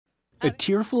A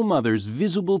tearful mother's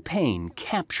visible pain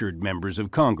captured members of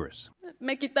Congress.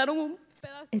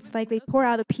 It's like they tore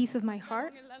out a piece of my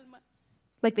heart,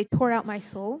 like they tore out my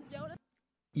soul.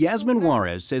 Yasmin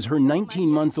Juarez says her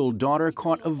 19-month-old daughter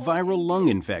caught a viral lung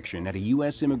infection at a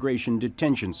U.S. immigration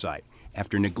detention site.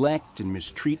 After neglect and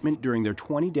mistreatment during their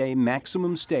 20-day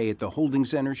maximum stay at the holding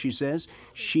center, she says,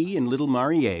 she and little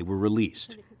Marie were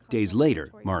released. Days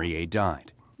later, Marie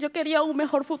died.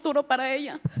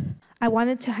 I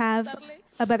wanted to have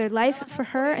a better life for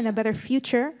her and a better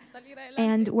future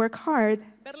and work hard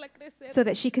so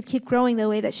that she could keep growing the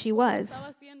way that she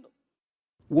was.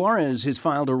 Juarez has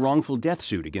filed a wrongful death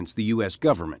suit against the U.S.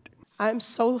 government. I'm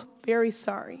so very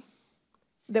sorry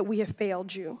that we have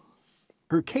failed you.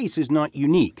 Her case is not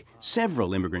unique.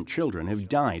 Several immigrant children have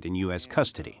died in U.S.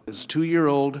 custody. This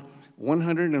 2-year-old,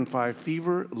 105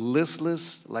 fever,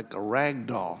 listless, like a rag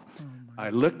doll. I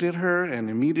looked at her and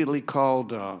immediately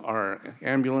called our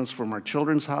ambulance from our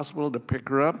children's hospital to pick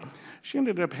her up. She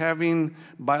ended up having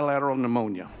bilateral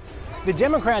pneumonia. The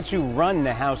Democrats who run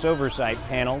the House Oversight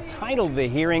Panel titled the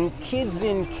hearing "Kids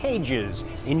in Cages: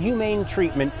 Inhumane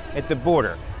Treatment at the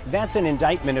Border." That's an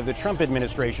indictment of the Trump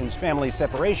administration's family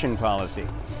separation policy.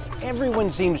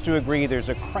 Everyone seems to agree there's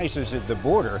a crisis at the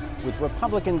border, with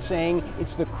Republicans saying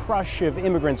it's the crush of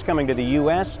immigrants coming to the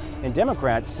U.S. and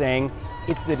Democrats saying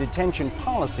it's the detention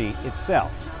policy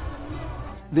itself.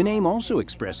 The name also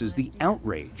expresses the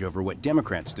outrage over what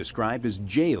Democrats describe as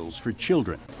jails for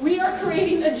children. We are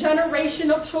creating a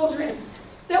generation of children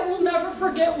that will never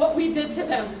forget what we did to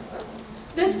them.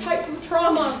 This type of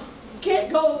trauma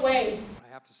can't go away.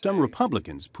 Some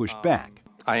Republicans pushed back.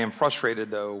 I am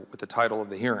frustrated, though, with the title of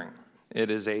the hearing.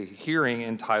 It is a hearing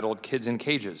entitled Kids in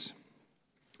Cages.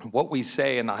 What we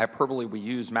say and the hyperbole we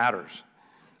use matters.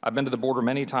 I've been to the border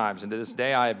many times, and to this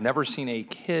day I have never seen a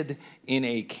kid in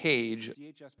a cage.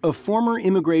 A former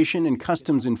Immigration and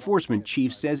Customs Enforcement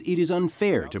chief says it is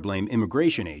unfair to blame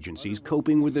immigration agencies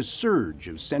coping with a surge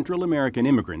of Central American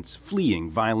immigrants fleeing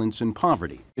violence and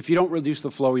poverty. If you don't reduce the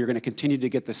flow, you're going to continue to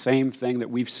get the same thing that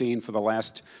we've seen for the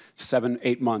last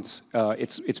 7-8 months.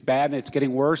 It's bad and it's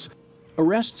getting worse.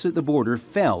 Arrests at the border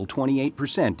fell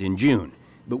 28% in June.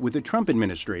 But with the Trump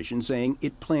administration saying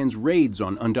it plans raids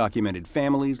on undocumented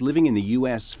families living in the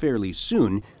U.S. fairly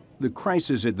soon, the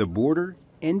crisis at the border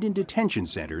and in detention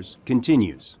centers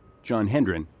continues.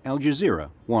 Hendren, Al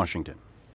Jazeera, Washington.